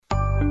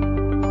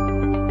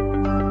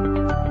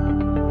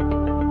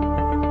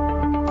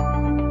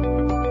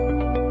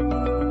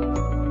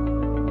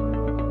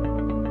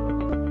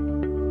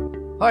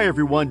Hi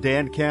everyone,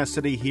 Dan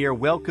Cassidy here.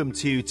 Welcome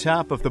to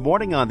Top of the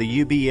Morning on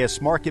the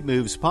UBS Market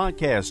Moves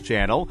podcast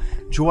channel.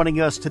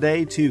 Joining us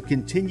today to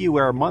continue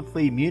our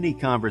monthly Muni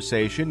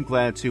conversation,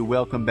 glad to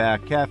welcome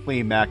back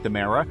Kathleen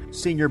McNamara,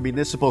 Senior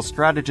Municipal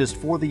Strategist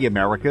for the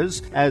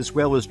Americas, as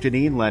well as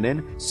Janine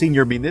Lennon,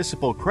 Senior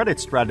Municipal Credit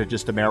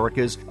Strategist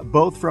Americas,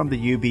 both from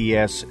the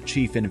UBS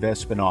Chief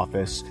Investment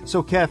Office.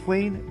 So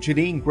Kathleen,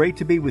 Janine, great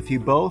to be with you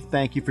both.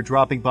 Thank you for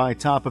dropping by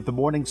Top of the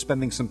Morning,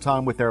 spending some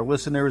time with our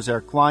listeners,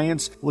 our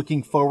clients.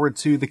 Looking forward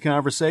to the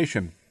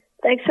conversation.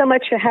 Thanks so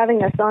much for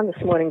having us on this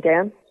morning,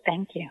 Dan.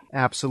 Thank you.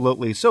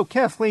 Absolutely. So,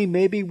 Kathleen,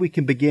 maybe we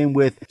can begin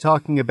with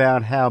talking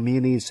about how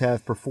munis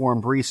have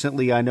performed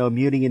recently. I know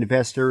muni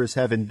investors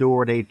have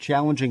endured a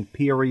challenging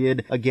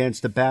period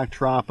against a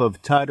backdrop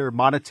of tighter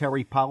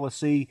monetary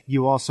policy.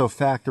 You also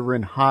factor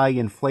in high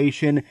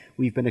inflation.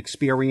 We've been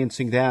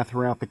experiencing that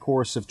throughout the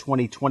course of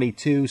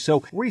 2022.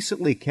 So,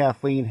 recently,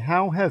 Kathleen,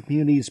 how have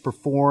munis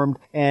performed,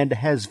 and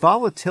has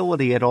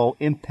volatility at all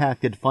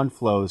impacted fund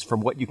flows from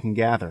what you can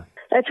gather?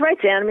 That's right,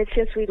 Dan.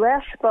 Since we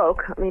last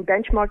spoke,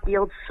 benchmark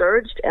yields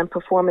surged and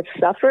performance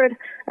suffered,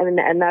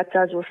 and that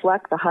does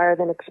reflect the higher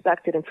than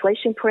expected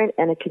inflation print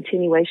and a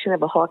continuation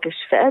of a hawkish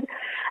Fed.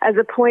 As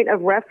a point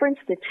of reference,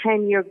 the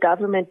 10-year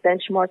government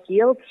benchmark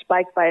yield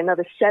spiked by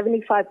another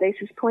 75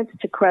 basis points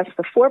to crest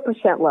the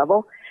 4%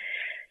 level.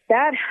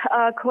 That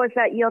caused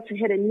that yield to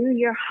hit a new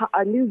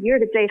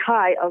year-to-date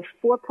high of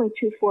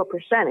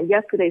 4.24% in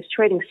yesterday's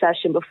trading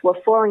session before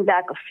falling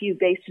back a few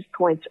basis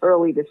points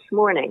early this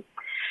morning.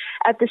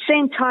 At the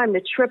same time,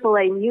 the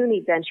AAA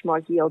muni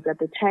benchmark yield at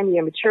the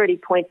 10-year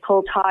maturity point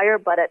pulled higher,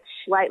 but at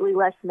slightly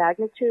less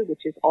magnitude,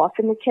 which is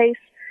often the case.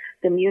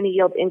 The muni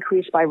yield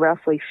increased by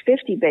roughly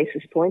 50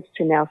 basis points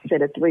to now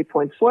sit at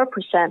 3.4%,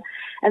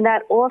 and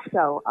that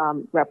also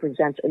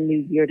represents a new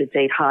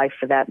year-to-date high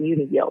for that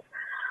muni yield.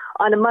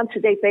 On a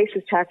month-to-date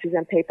basis, taxes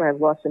on paper have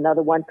lost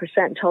another 1%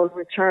 in total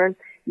return.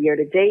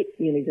 Year-to-date,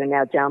 munis are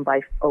now down by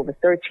over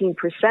 13%.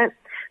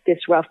 This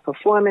rough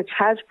performance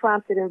has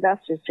prompted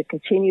investors to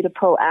continue to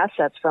pull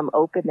assets from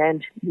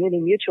open-end muni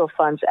mutual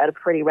funds at a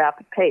pretty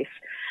rapid pace.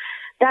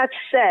 That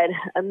said,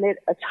 amid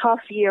a tough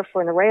year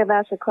for an array of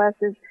asset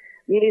classes,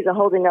 munis are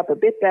holding up a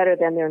bit better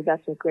than their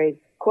investment-grade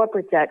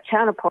corporate debt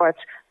counterparts,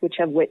 which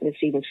have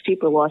witnessed even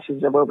steeper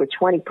losses of over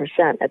 20%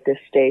 at this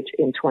stage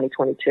in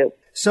 2022.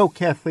 So,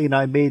 Kathleen,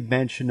 I made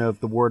mention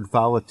of the word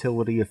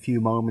volatility a few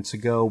moments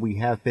ago. We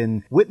have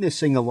been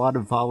witnessing a lot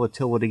of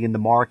volatility in the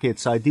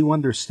markets. I do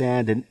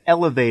understand an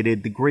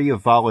elevated degree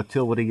of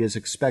volatility is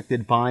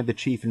expected by the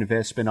Chief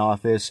Investment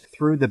Office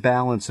through the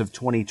balance of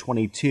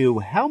 2022.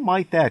 How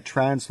might that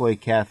translate,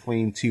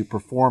 Kathleen, to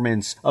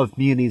performance of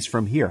munis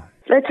from here?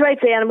 That's right,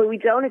 Dan. We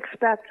don't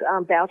expect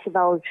bouts of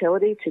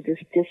volatility to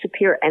just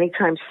disappear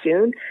anytime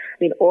soon.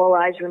 All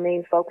eyes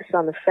remain focused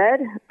on the Fed.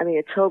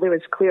 Until there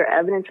is clear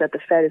evidence that the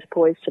Fed is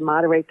poised to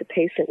moderate the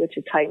pace at which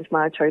it tightens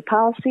monetary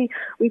policy,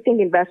 we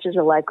think investors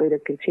are likely to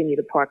continue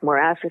to park more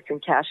assets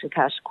in cash and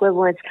cash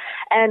equivalents,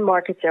 and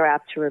markets are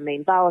apt to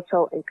remain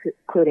volatile,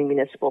 including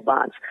municipal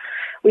bonds.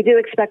 We do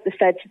expect the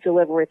Fed to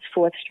deliver its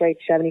fourth straight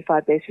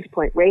 75 basis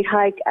point rate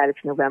hike at its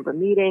November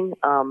meeting.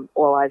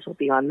 All eyes will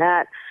be on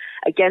that.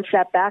 Against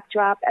that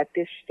backdrop, at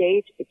this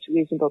stage, it's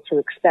reasonable to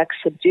expect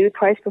subdued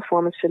price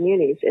performance for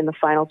munis in the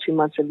final 2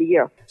 months of the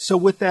year. So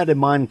with that in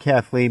mind,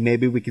 Kathleen,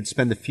 maybe we could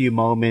spend a few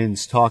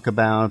moments talk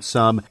about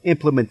some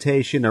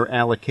implementation or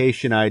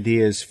allocation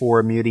ideas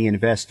for muni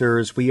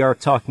investors. We are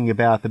talking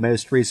about the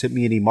most recent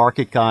muni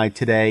market guide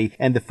today,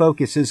 and the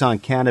focus is on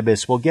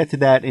cannabis. We'll get to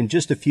that in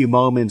just a few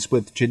moments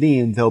with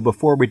Janine, though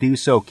before we do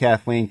so,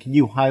 Kathleen, can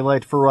you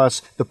highlight for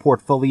us the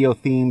portfolio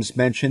themes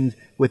mentioned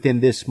within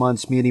this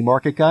month's muni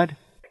market guide?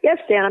 Yes,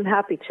 Dan, I'm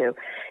happy to.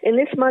 In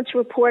this month's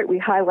report, we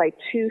highlight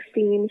two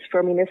themes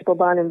for municipal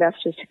bond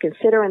investors to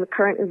consider in the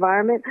current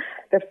environment.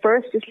 The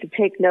first is to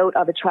take note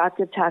of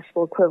attractive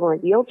taxable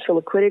equivalent yields for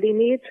liquidity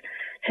needs.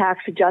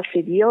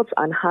 Tax-adjusted yields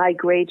on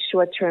high-grade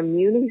short-term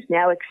munis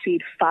now exceed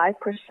 5%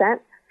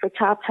 for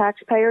top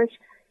taxpayers.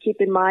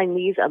 Keep in mind,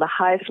 these are the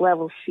highest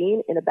levels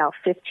seen in about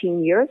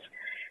 15 years.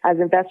 As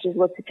investors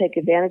look to take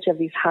advantage of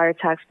these higher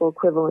taxable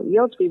equivalent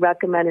yields, we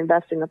recommend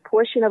investing a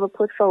portion of a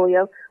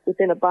portfolio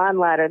within a bond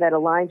ladder that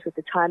aligns with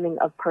the timing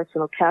of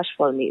personal cash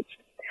flow needs.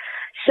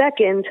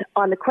 Second,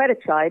 on the credit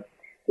side,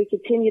 we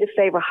continue to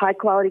favor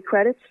high-quality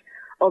credits.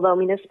 Although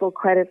municipal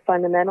credit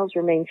fundamentals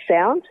remain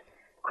sound,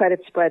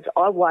 credit spreads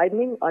are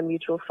widening on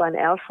mutual fund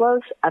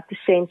outflows. At the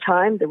same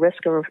time, the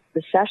risk of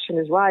recession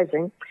is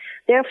rising.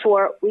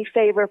 Therefore, we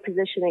favor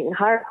positioning in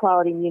higher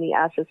quality muni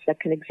assets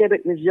that can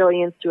exhibit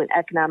resilience through an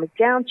economic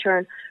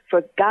downturn.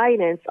 For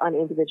guidance on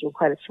individual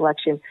credit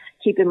selection,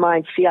 keep in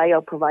mind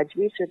CIO provides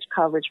research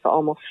coverage for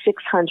almost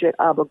 600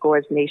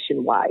 obligors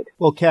nationwide.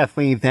 Well,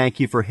 Kathleen, thank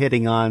you for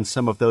hitting on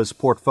some of those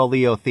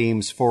portfolio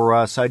themes for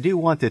us. I do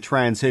want to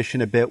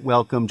transition a bit,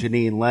 welcome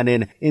Janine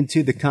Lennon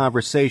into the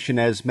conversation.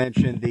 As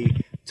mentioned, the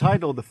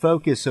titled the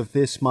focus of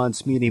this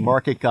month's Muni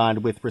Market Guide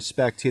with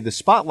respect to the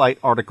Spotlight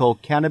article,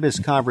 Cannabis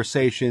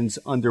Conversations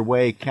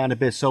Underway.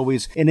 Cannabis,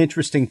 always an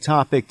interesting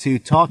topic to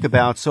talk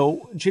about.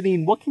 So,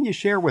 Janine, what can you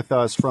share with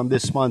us from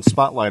this month's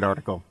Spotlight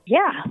article?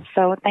 Yeah,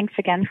 so thanks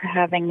again for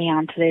having me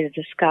on today to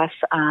discuss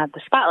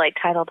the Spotlight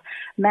titled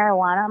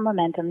Marijuana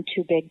Momentum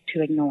Too Big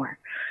to Ignore.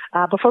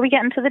 Before we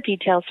get into the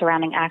details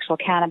surrounding actual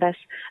cannabis,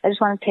 I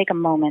just want to take a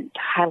moment to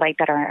highlight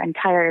that our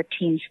entire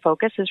team's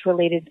focus is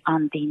related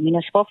on the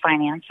municipal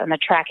finance and the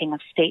tracking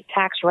of state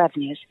tax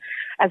revenues,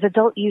 as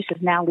adult use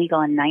is now legal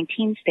in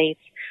 19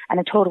 states and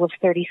a total of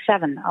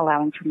 37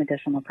 allowing for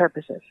medicinal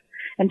purposes.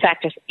 In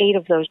fact, just 8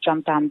 of those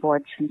jumped on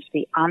board since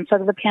the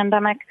onset of the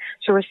pandemic,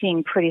 so we're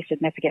seeing pretty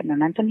significant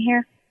momentum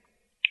here.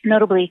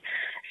 Notably,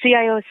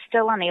 CIO is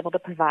still unable to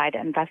provide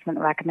investment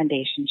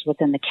recommendations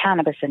within the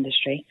cannabis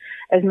industry,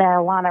 as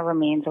marijuana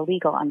remains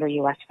illegal under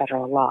U.S.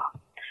 federal law.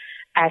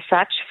 As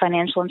such,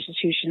 financial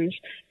institutions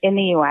in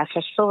the U.S.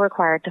 are still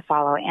required to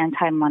follow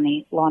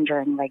anti-money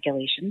laundering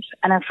regulations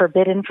and are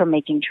forbidden from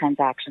making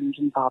transactions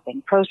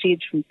involving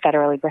proceeds from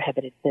federally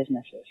prohibited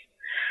businesses.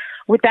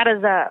 With that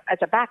as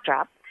a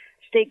backdrop,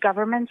 state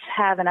governments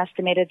have an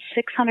estimated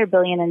 $600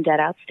 billion in debt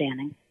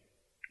outstanding,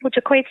 which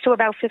equates to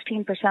about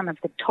 15% of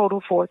the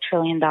total $4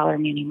 trillion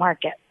muni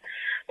market.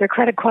 Their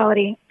credit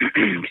quality,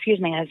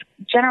 is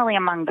generally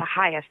among the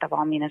highest of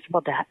all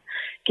municipal debt,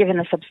 given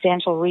the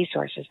substantial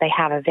resources they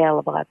have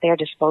available at their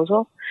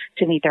disposal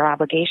to meet their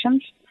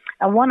obligations.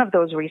 And one of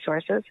those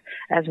resources,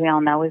 as we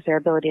all know, is their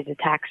ability to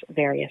tax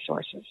various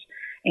sources,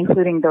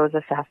 including those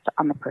assessed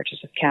on the purchase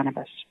of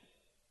cannabis.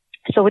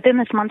 So within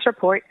this month's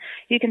report,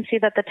 you can see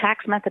that the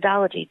tax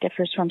methodology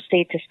differs from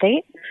state to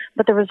state,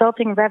 but the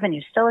resulting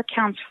revenue still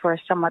accounts for a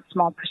somewhat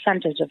small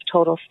percentage of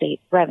total state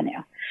revenue,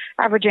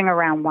 averaging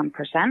around 1%.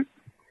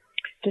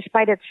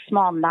 Despite its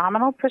small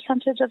nominal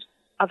percentage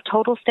of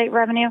total state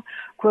revenue,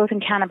 growth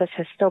in cannabis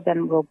has still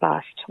been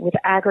robust, with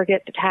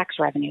aggregate tax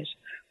revenues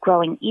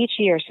growing each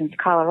year since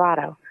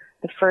Colorado,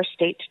 the first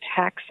state to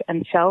tax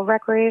and sell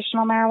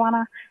recreational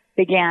marijuana,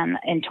 began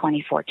in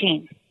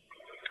 2014.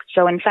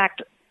 So in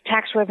fact,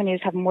 tax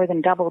revenues have more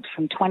than doubled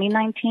from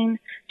 2019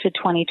 to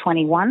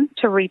 2021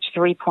 to reach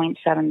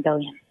 $3.7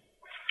 billion.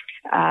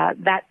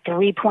 That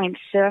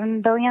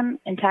 $3.7 billion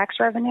in tax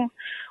revenue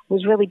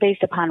was really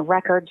based upon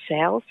record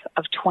sales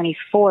of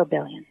 $24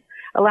 billion,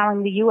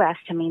 allowing the U.S.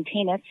 to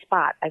maintain its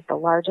spot as the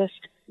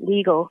largest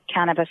legal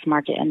cannabis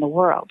market in the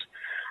world,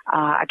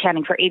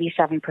 accounting for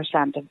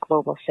 87% of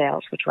global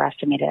sales, which were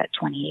estimated at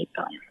 $28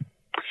 billion.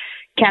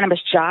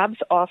 Cannabis jobs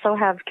also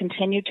have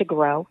continued to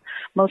grow,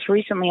 most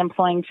recently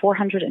employing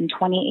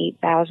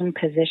 428,000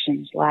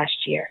 positions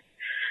last year.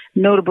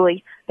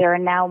 Notably, there are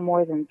now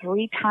more than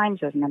 3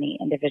 times as many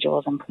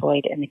individuals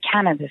employed in the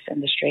cannabis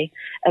industry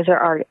as there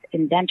are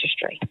in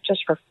dentistry,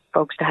 just for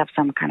folks to have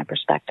some kind of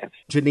perspective.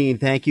 Janine,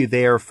 thank you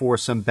there for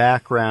some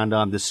background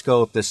on the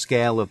scope, the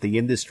scale of the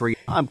industry.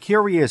 I'm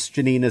curious,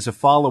 Janine, as a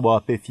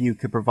follow-up, if you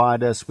could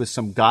provide us with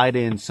some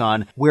guidance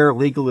on where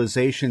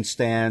legalization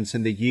stands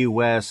in the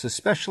U.S.,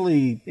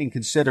 especially in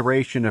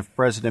consideration of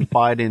President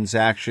Biden's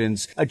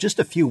actions just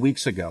a few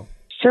weeks ago.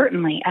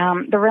 Certainly.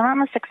 The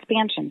relentless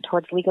expansion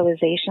towards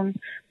legalization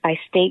by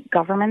state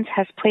governments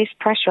has placed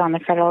pressure on the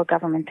federal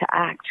government to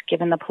act,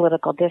 given the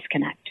political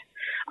disconnect.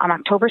 On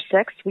October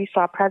 6th, we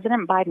saw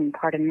President Biden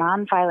pardon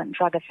nonviolent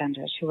drug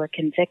offenders who were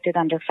convicted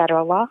under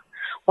federal law,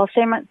 while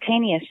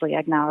simultaneously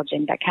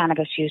acknowledging that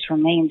cannabis use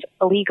remains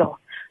illegal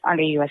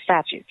under U.S.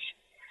 statutes.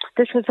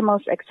 This was the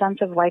most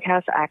extensive White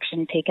House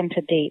action taken to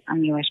date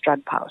on U.S.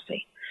 drug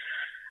policy.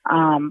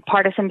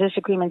 Partisan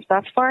disagreements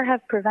thus far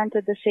have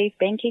prevented the SAFE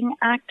Banking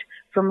Act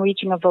from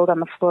reaching a vote on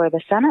the floor of the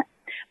Senate,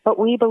 but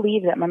we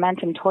believe that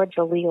momentum towards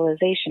the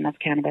legalization of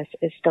cannabis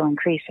is still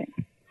increasing.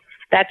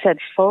 That said,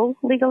 full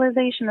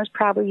legalization is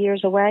probably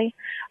years away,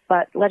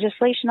 but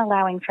legislation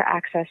allowing for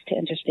access to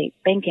interstate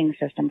banking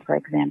system, for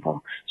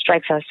example,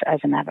 strikes us as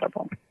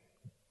inevitable.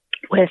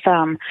 With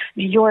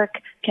New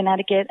York,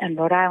 Connecticut, and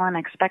Rhode Island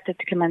expected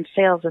to commence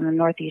sales in the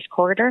Northeast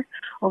Corridor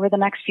over the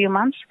next few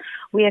months,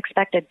 we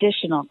expect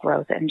additional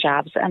growth in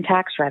jobs and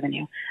tax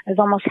revenue, as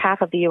almost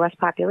half of the U.S.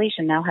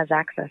 population now has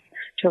access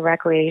to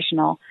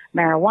recreational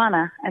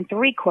marijuana, and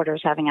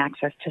 3/4 having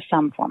access to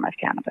some form of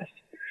cannabis.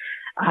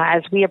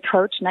 As we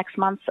approach next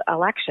month's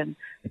election,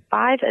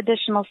 5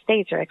 additional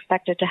states are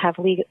expected to have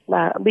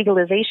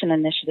legalization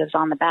initiatives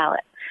on the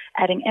ballot,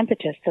 adding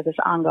impetus to this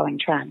ongoing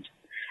trend.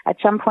 At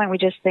some point, we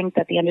just think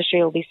that the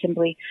industry will be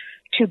simply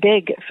too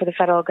big for the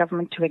federal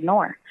government to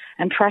ignore,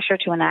 and pressure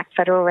to enact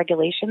federal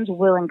regulations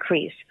will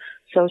increase.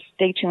 So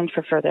stay tuned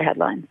for further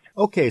headlines.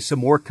 Okay, some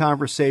more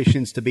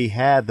conversations to be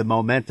had. The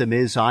momentum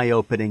is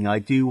eye-opening. I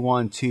do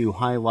want to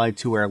highlight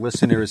to our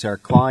listeners, our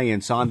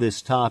clients on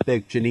this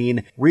topic.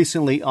 Janine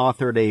recently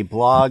authored a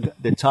blog.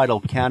 The title,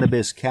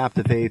 Cannabis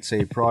Captivates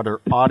a Broader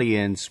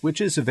Audience,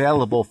 which is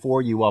available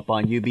for you up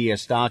on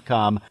ubs.com/CIO.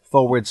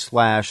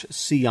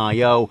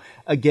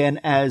 Again,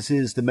 as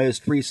is the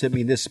most recent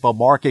Municipal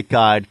Market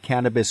Guide,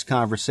 Cannabis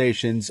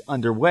Conversations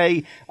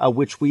Underway,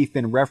 which we've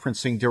been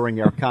referencing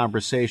during our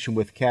conversation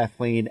with Kathleen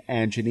Kathleen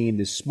and Janine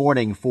this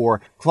morning.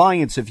 For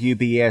clients of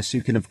UBS,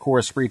 you can, of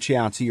course, reach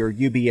out to your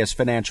UBS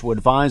financial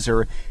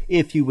advisor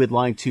if you would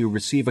like to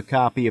receive a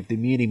copy of the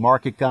Muni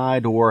Market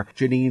Guide or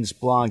Janine's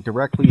blog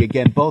directly.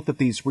 Again, both of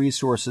these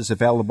resources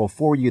available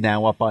for you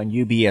now up on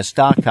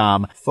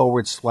ubs.com/CIO.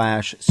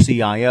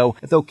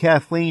 Though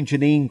Kathleen,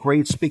 Janine,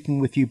 great speaking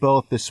with you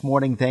both this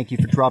morning. Thank you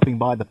for dropping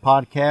by the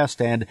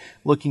podcast and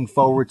looking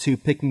forward to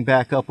picking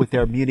back up with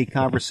our Muni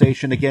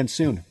conversation again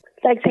soon.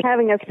 Thanks for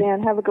having us,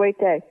 Dan. Have a great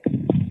day.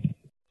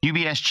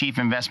 UBS Chief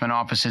Investment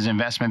Office's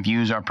investment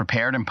views are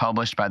prepared and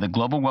published by the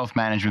global wealth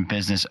management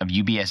business of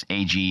UBS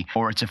AG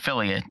or its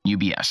affiliate,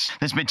 UBS.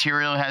 This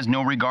material has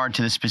no regard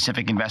to the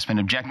specific investment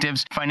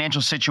objectives,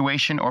 financial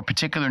situation, or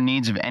particular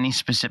needs of any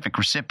specific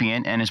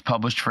recipient and is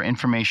published for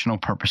informational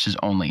purposes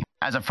only.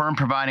 As a firm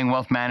providing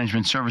wealth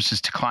management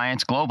services to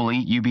clients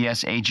globally,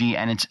 UBS AG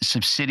and its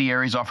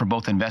subsidiaries offer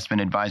both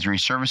investment advisory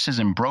services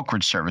and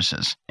brokerage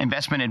services.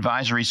 Investment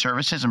advisory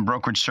services and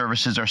brokerage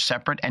services are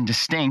separate and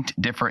distinct,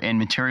 differ in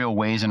material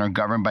ways, and are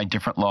governed by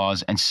different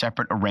laws and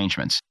separate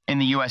arrangements. In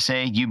the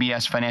USA,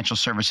 UBS Financial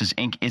Services,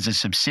 Inc. is a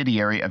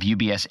subsidiary of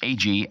UBS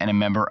AG and a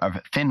member of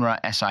FINRA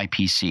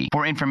SIPC.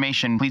 For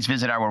information, please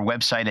visit our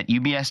website at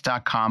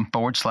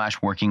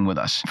ubs.com/working with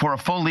us. For a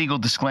full legal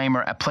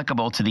disclaimer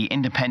applicable to the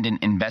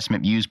independent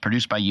investment views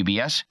produced by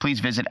UBS,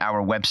 please visit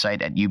our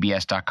website at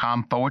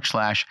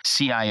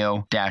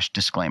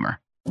ubs.com/CIO-disclaimer.